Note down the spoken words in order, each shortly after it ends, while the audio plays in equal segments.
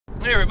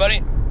Hey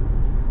everybody,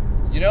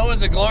 you know what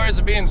the glories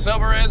of being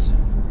sober is?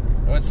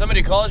 When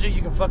somebody calls you, you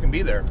can fucking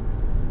be there.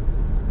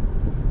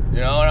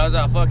 You know, when I was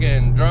out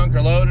fucking drunk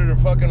or loaded or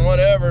fucking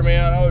whatever,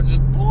 man, I was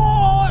just,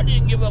 I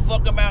didn't give a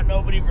fuck about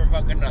nobody for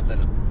fucking nothing.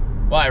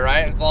 Why,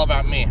 right? It's all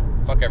about me.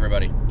 Fuck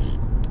everybody.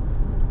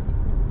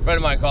 A friend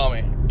of mine called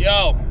me.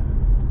 Yo,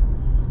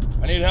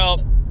 I need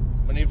help.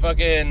 I need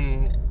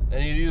to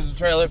use the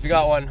trailer if you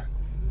got one.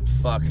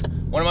 Fuck.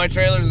 One of my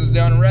trailers is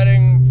down in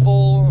Redding,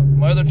 full.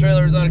 My other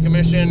trailer is out of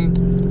commission.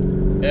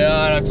 And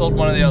I sold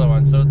one of the other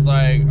ones. So it's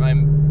like,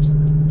 I'm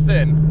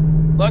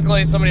thin.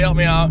 Luckily, somebody helped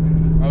me out.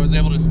 I was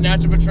able to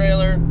snatch up a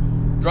trailer,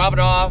 drop it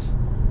off.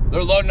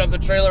 They're loading up the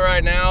trailer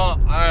right now.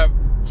 I have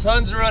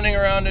tons of running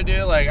around to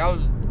do. Like, I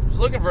was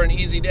looking for an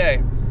easy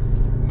day.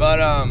 But,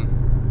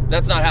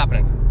 that's not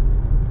happening.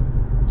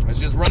 It's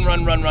just run.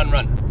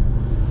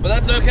 But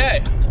that's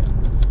okay.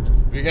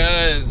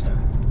 Because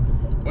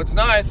what's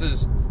nice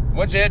is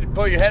once you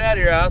put your head out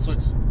of your ass,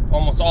 which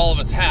almost all of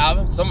us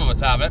have, some of us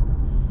haven't,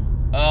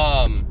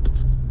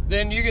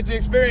 then you get to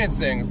experience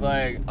things.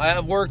 Like, I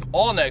have work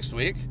all next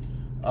week.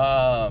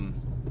 I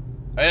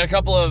had a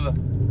couple of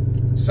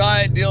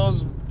side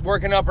deals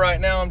working up right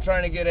now. I'm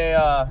trying to get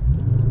a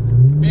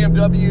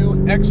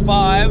BMW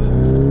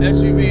X5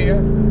 SUV.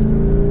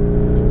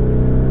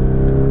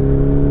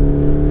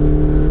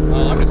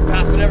 Oh, I'm just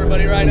passing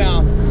everybody right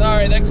now.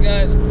 Sorry, thanks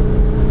guys.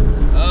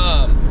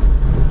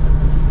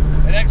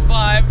 An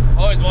X5,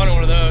 always wanted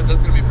one of those.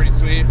 That's gonna be pretty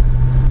sweet.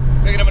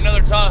 Picking up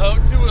another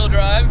Tahoe, 2-wheel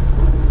drive.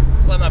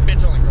 Slap my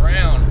bitch on the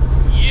ground.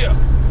 Yeah.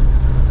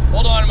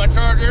 Hold on to my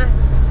Charger.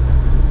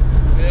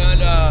 And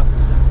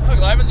look,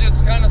 life is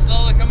just kind of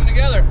slowly coming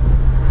together.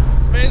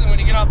 It's amazing when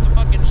you get off the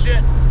fucking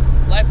shit.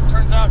 Life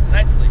turns out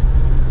nicely.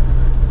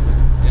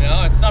 You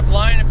know, it stopped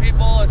lying to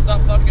people. It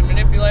stopped fucking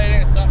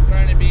manipulating. It stopped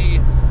trying to be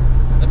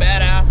the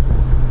badass.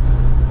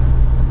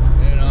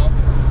 You know,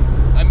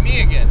 I'm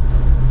me again.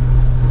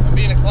 I'm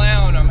being a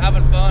clown. I'm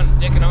having fun. I'm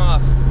dicking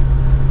off.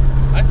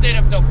 I stayed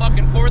up till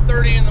fucking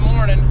 4:30 in the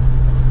morning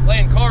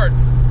playing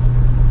cards.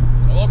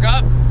 I woke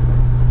up.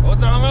 I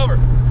wasn't hungover.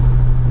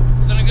 I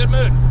was in a good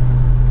mood.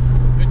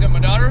 Picked up my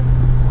daughter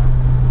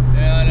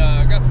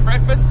and got some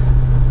breakfast.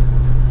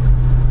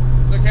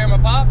 Took care of my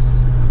pops.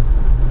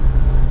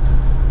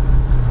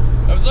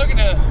 I was looking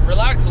to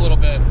relax a little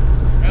bit,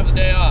 have the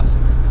day off.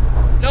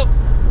 Nope.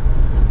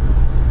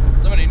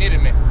 Somebody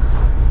needed me.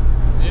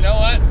 You know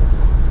what?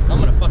 I'm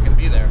gonna fucking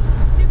be there.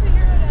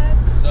 Superhero dad.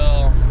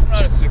 So, I'm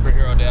not a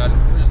superhero dad.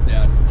 I'm just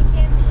dad. He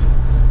can be.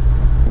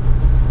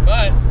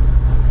 But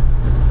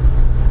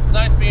it's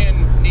nice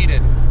being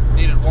needed,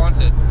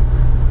 wanted.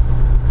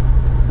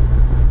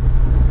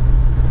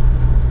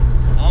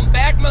 I'm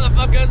back,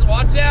 motherfuckers.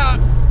 Watch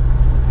out.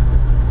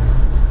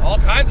 All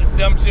kinds of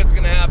dumb shit's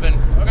gonna happen.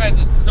 All kinds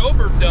of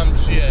sober dumb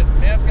shit.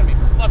 Man, it's gonna be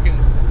fucking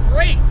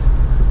great.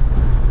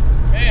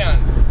 Man.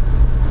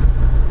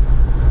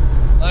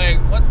 Like,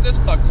 what's this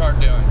fucktard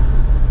doing?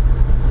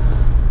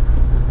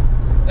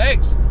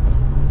 Thanks.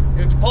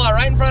 You pull out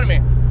right in front of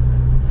me.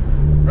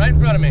 Right in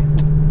front of me.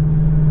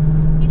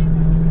 He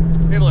doesn't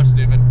see. People are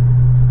stupid.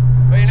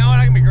 But you know what?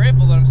 I can be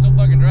grateful that I'm still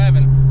fucking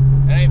driving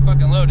and I ain't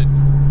fucking loaded.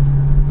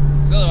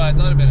 Because otherwise,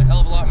 that would have been a hell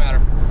of a lot madder.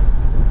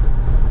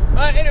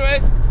 But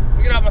anyways,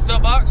 we get off my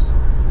soapbox.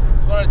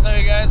 Just wanted to tell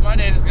you guys, my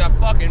day just got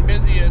fucking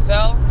busy as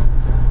hell.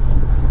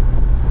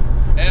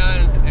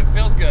 And it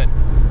feels good.